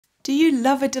Do you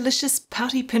love a delicious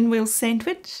party pinwheel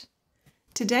sandwich?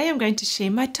 Today I'm going to share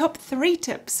my top 3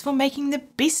 tips for making the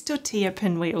best tortilla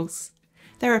pinwheels.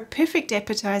 They're a perfect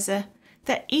appetizer,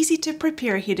 they're easy to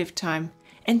prepare ahead of time,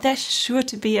 and they're sure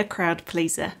to be a crowd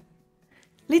pleaser.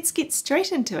 Let's get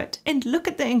straight into it and look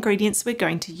at the ingredients we're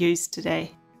going to use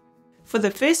today. For the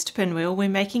first pinwheel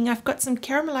I've got some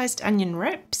caramelized onion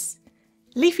wraps,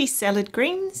 leafy salad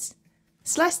greens,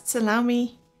 sliced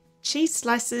salami, cheese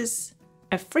slices,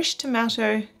 a fresh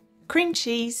tomato, cream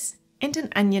cheese, and an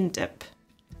onion dip.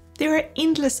 There are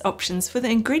endless options for the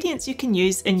ingredients you can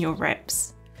use in your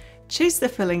wraps. Choose the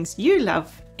fillings you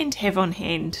love and have on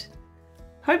hand.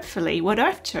 Hopefully what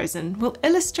I've chosen will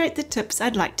illustrate the tips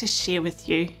I'd like to share with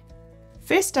you.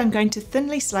 First, I'm going to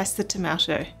thinly slice the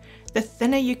tomato. The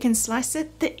thinner you can slice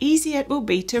it, the easier it will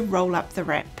be to roll up the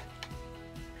wrap.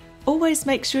 Always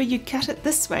make sure you cut it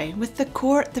this way with the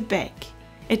core at the back.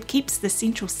 It keeps the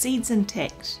central seeds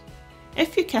intact.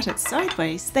 If you cut it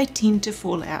sideways, they tend to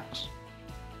fall out.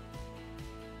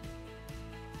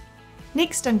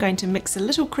 Next, I'm going to mix a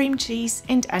little cream cheese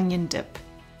and onion dip.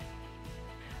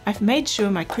 I've made sure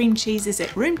my cream cheese is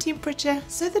at room temperature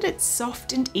so that it's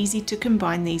soft and easy to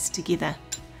combine these together.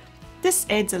 This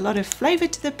adds a lot of flavour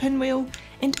to the pinwheel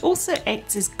and also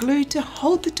acts as glue to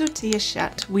hold the tortilla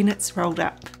shut when it's rolled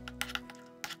up.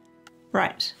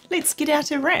 Right, let's get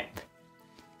out a wrap.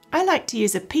 I like to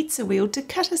use a pizza wheel to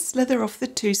cut a slither off the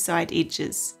 2 side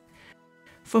edges.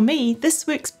 For me, this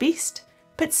works best,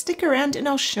 but stick around and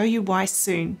I'll show you why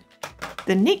soon.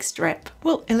 The next wrap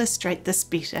will illustrate this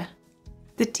better.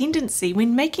 The tendency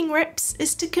when making wraps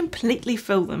is to completely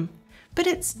fill them, but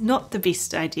it's not the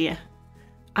best idea.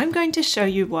 I'm going to show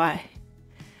you why.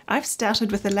 I've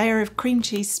started with a layer of cream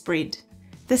cheese spread.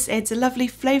 This adds a lovely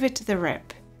flavour to the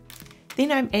wrap. Then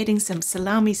I'm adding some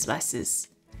salami slices.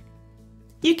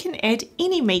 You can add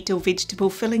any meat or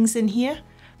vegetable fillings in here,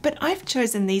 but I've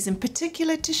chosen these in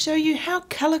particular to show you how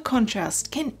colour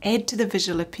contrast can add to the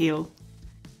visual appeal.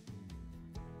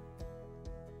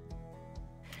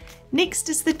 Next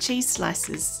is the cheese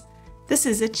slices. This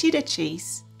is a cheddar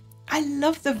cheese. I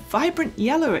love the vibrant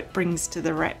yellow it brings to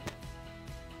the wrap.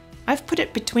 I've put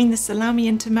it between the salami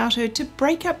and tomato to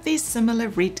break up their similar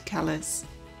red colours.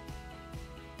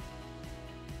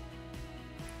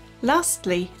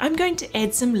 Lastly, I'm going to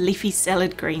add some leafy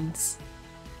salad greens.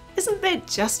 Isn't that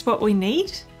just what we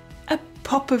need? A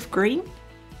pop of green?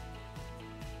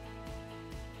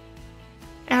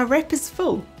 Our wrap is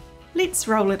full. Let's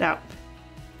roll it up.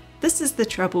 This is the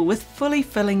trouble with fully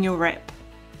filling your wrap.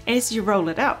 As you roll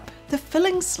it up, the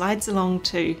filling slides along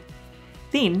too.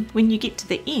 Then, when you get to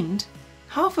the end,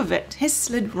 half of it has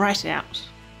slid right out.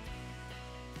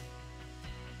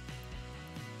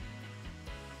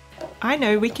 I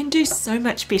know we can do so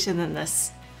much better than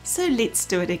this, so let's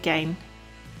do it again.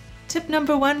 Tip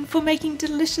number 1 for making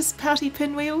delicious party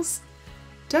pinwheels: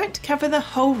 don't cover the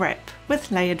whole wrap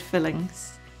with layered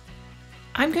fillings.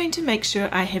 I'm going to make sure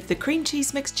I have the cream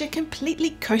cheese mixture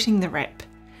completely coating the wrap.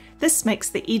 This makes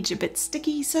the edge a bit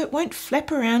sticky so it won't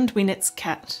flap around when it's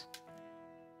cut.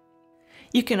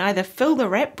 You can either fill the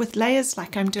wrap with layers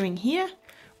like I'm doing here,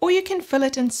 or you can fill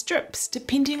it in strips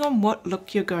depending on what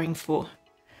look you're going for.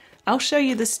 I'll show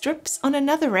you the strips on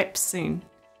another wrap soon.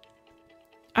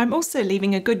 I'm also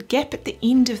leaving a good gap at the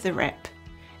end of the wrap,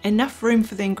 enough room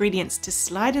for the ingredients to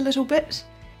slide a little bit,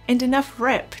 and enough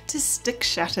wrap to stick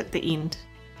shut at the end.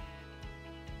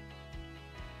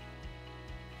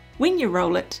 When you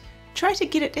roll it, try to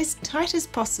get it as tight as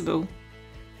possible.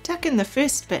 Tuck in the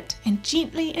first bit and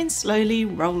gently and slowly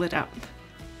roll it up.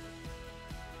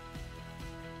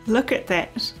 Look at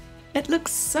that! It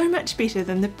looks so much better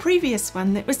than the previous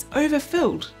one that was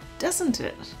overfilled, doesn't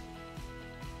it?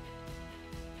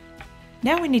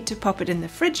 Now we need to pop it in the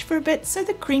fridge for a bit so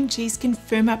the cream cheese can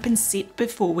firm up and set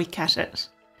before we cut it.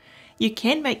 You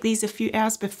can make these a few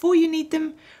hours before you need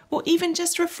them, or even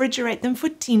just refrigerate them for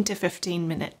 10 to 15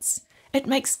 minutes. It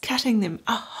makes cutting them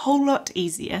a whole lot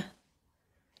easier.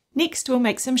 Next we'll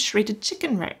make some shredded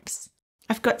chicken wraps.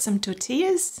 I've got some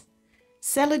tortillas,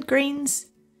 salad greens,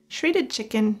 shredded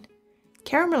chicken,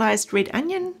 caramelized red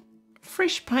onion,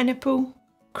 fresh pineapple,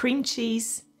 cream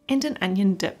cheese, and an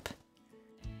onion dip.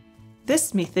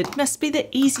 This method must be the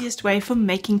easiest way for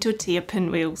making tortilla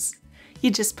pinwheels.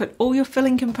 You just put all your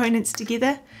filling components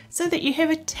together so that you have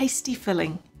a tasty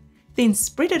filling. Then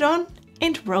spread it on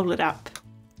and roll it up.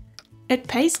 It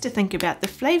pays to think about the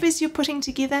flavours you're putting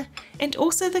together and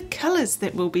also the colours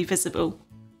that will be visible.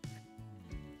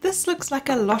 This looks like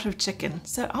a lot of chicken,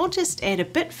 so I'll just add a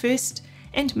bit first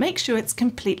and make sure it's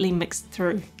completely mixed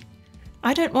through.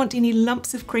 I don't want any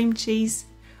lumps of cream cheese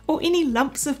or any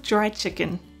lumps of dry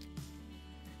chicken.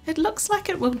 it looks like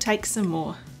it will take some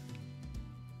more.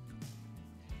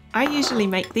 I usually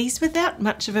make these without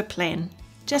much of a plan,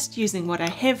 just using what I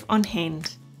have on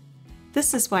hand.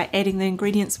 This is why adding the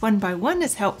ingredients one by one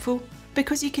is helpful,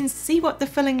 because you can see what the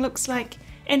filling looks like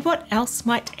and what else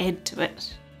might add to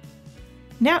it.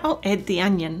 Now I'll add the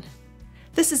onion.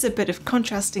 This is a bit of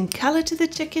contrasting colour to the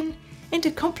chicken and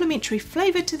a complementary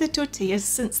flavour to the tortillas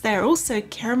since they are also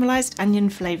caramelised onion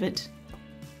flavoured.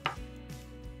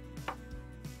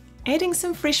 Adding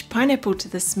some fresh pineapple to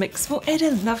this mix will add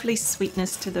a lovely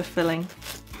sweetness to the filling.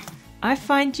 I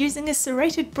find using a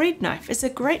serrated bread knife is a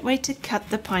great way to cut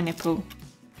the pineapple.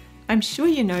 I'm sure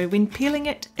you know when peeling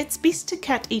it, it's best to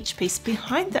cut each piece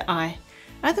behind the eye,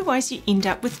 otherwise you end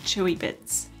up with chewy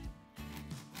bits.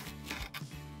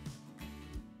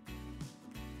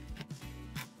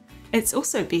 It's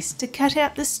also best to cut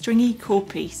out the stringy core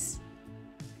piece.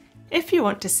 If you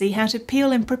want to see how to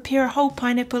peel and prepare a whole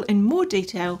pineapple in more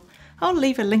detail, I'll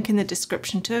leave a link in the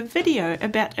description to a video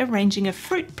about arranging a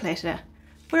fruit platter,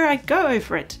 where I go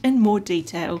over it in more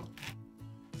detail.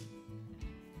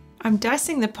 I'm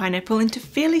dicing the pineapple into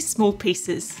fairly small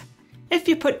pieces. If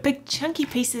you put big chunky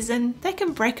pieces in, they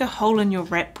can break a hole in your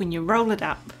wrap when you roll it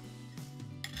up.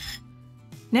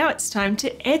 Now it's time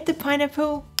to add the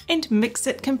pineapple and mix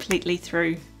it completely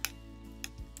through.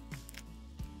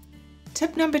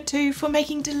 Tip number 2 for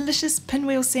making delicious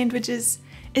pinwheel sandwiches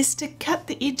is to cut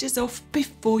the edges off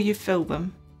before you fill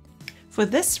them. For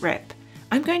this wrap,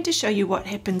 I'm going to show you what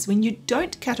happens when you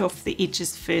don't cut off the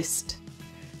edges first.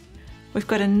 We've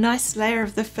got a nice layer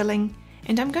of the filling,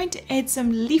 and I'm going to add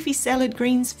some leafy salad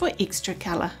greens for extra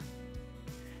colour.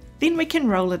 Then we can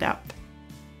roll it up.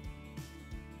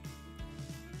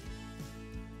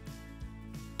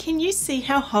 Can you see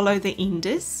how hollow the end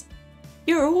is?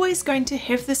 You're always going to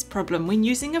have this problem when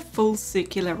using a full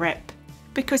circular wrap,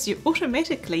 because you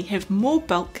automatically have more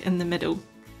bulk in the middle.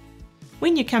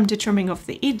 When you come to trimming off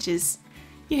the edges,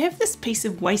 you have this piece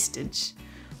of wastage,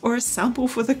 or a sample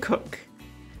for the cook.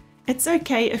 It's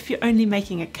okay if you're only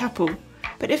making a couple,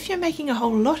 but if you're making a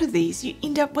whole lot of these, you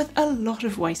end up with a lot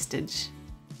of wastage.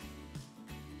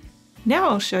 Now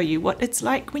I'll show you what it's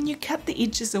like when you cut the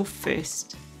edges off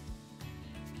first.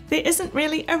 There isn't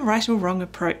really a right or wrong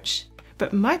approach,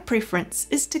 but my preference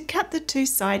is to cut the 2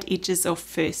 side edges off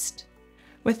first.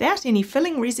 Without any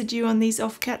filling residue on these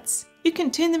offcuts, you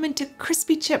can turn them into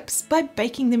crispy chips by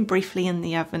baking them briefly in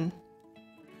the oven.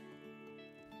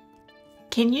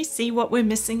 Can you see what we're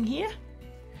missing here?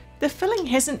 The filling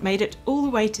hasn't made it all the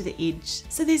way to the edge,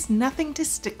 so there's nothing to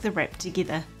stick the wrap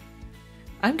together.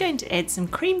 I'm going to add some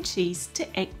cream cheese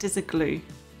to act as a glue.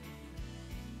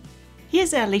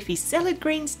 Here's our leafy salad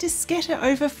greens to scatter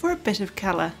over for a bit of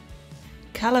colour.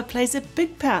 Colour plays a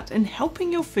big part in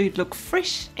helping your food look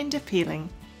fresh and appealing.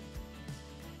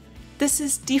 This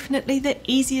is definitely the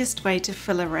easiest way to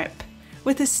fill a wrap.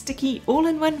 With a sticky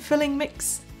all-in-one filling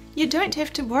mix, you don't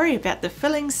have to worry about the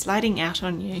filling sliding out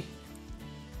on you.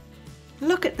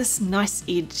 Look at this nice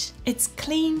edge. It's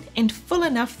clean and full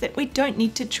enough that we don't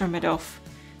need to trim it off,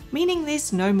 meaning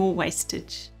there's no more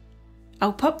wastage.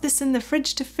 I'll pop this in the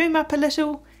fridge to firm up a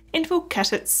little and we'll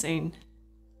cut it soon.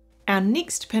 Our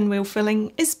next pinwheel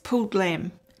filling is pulled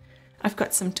lamb. I've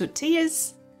got some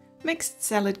tortillas, mixed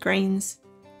salad greens,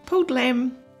 pulled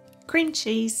lamb, cream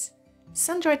cheese,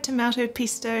 sun-dried tomato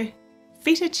pesto,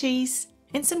 feta cheese,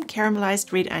 and some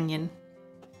caramelised red onion.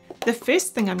 The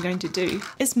first thing I'm going to do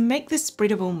is make the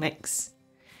spreadable mix.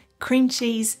 Cream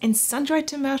cheese and sun-dried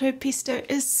tomato pesto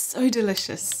is so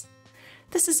delicious.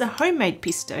 This is a homemade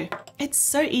pesto. It's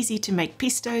so easy to make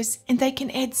pestos and they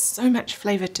can add so much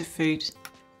flavour to food.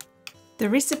 The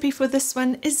recipe for this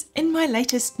one is in my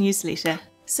latest newsletter,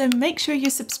 so make sure you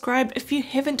subscribe if you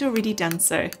haven't already done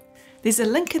so. There's a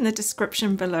link in the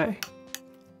description below.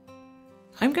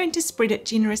 I'm going to spread it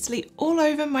generously all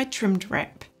over my trimmed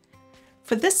wrap.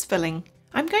 For this filling,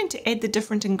 I'm going to add the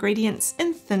different ingredients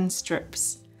in thin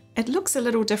strips. It looks a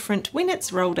little different when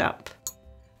it's rolled up.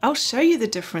 I'll show you the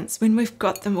difference when we've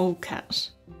got them all cut.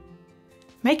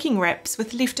 Making wraps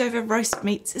with leftover roast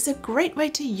meats is a great way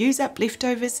to use up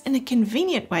leftovers in a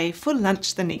convenient way for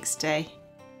lunch the next day.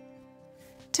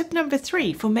 Tip number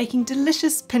 3 for making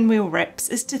delicious pinwheel wraps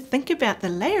is to think about the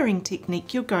layering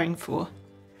technique you're going for.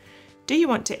 Do you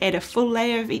want to add a full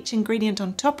layer of each ingredient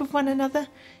on top of one another,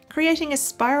 creating a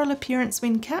spiral appearance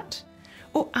when cut?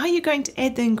 Or are you going to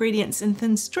add the ingredients in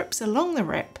thin strips along the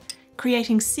wrap,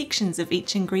 creating sections of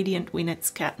each ingredient when it's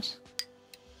cut?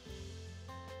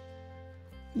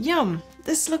 Yum!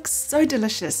 This looks so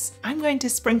delicious. I'm going to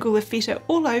sprinkle the feta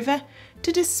all over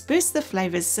to disperse the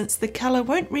flavours since the colour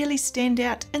won't really stand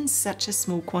out in such a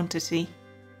small quantity.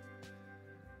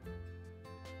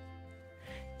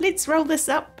 Let's roll this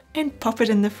up and pop it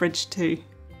in the fridge too.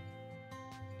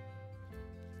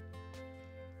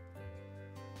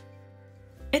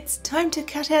 It's time to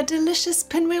cut our delicious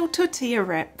pinwheel tortilla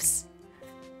wraps.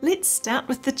 Let's start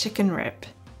with the chicken wrap.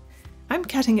 I'm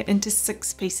cutting it into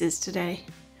 6 pieces today.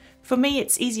 For me,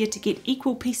 it's easier to get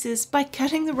equal pieces by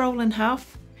cutting the roll in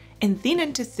half and then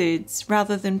into thirds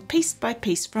rather than piece by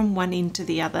piece from one end to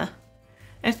the other.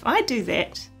 If I do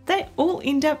that, they all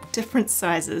end up different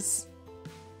sizes.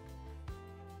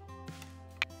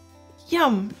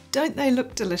 Yum! Don't they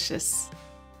look delicious?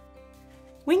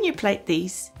 When you plate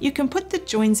these, you can put the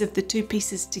joins of the 2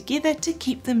 pieces together to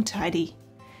keep them tidy.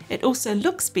 It also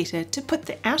looks better to put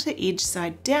the outer edge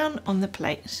side down on the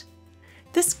plate.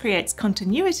 This creates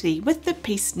continuity with the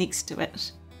piece next to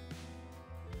it.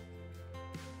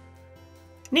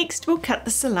 Next, we'll cut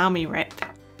the salami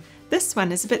wrap. This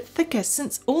one is a bit thicker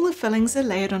since all the fillings are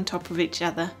layered on top of each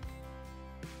other.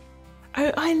 Oh,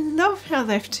 I love how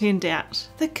they've turned out.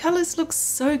 The colours look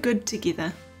so good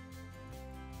together.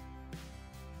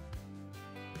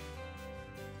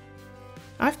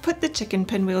 I've put the chicken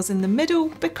pinwheels in the middle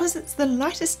because it's the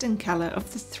lightest in colour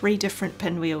of the 3 different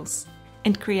pinwheels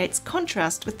and creates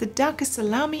contrast with the darker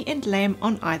salami and lamb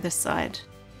on either side.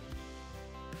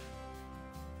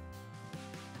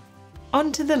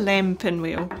 On to the lamb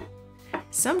pinwheel.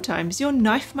 Sometimes your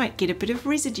knife might get a bit of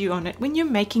residue on it when you're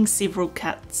making several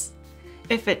cuts.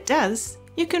 If it does,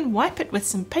 you can wipe it with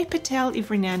some paper towel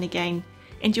every now and again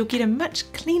and you'll get a much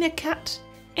cleaner cut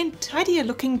and tidier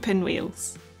looking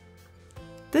pinwheels.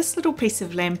 This little piece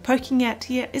of lamb poking out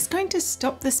here is going to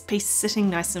stop this piece sitting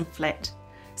nice and flat,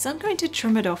 so I'm going to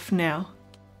trim it off now.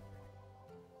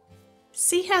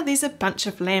 See how there's a bunch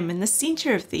of lamb in the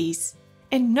centre of these,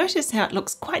 and notice how it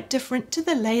looks quite different to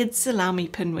the layered salami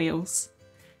pinwheels.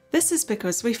 This is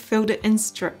because we filled it in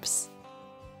strips.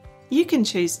 You can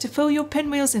choose to fill your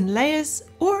pinwheels in layers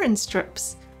or in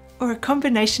strips, or a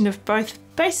combination of both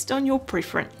based on your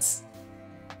preference.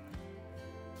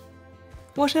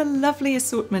 What a lovely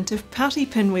assortment of pouty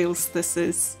pinwheels this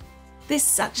is. There's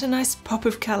such a nice pop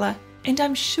of colour, and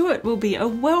I'm sure it will be a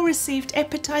well-received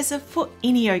appetizer for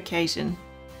any occasion.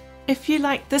 If you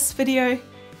like this video,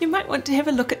 you might want to have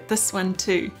a look at this one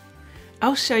too.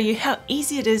 I'll show you how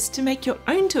easy it is to make your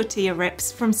own tortilla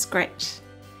wraps from scratch.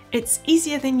 It's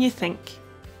easier than you think.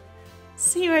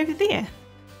 See you over there.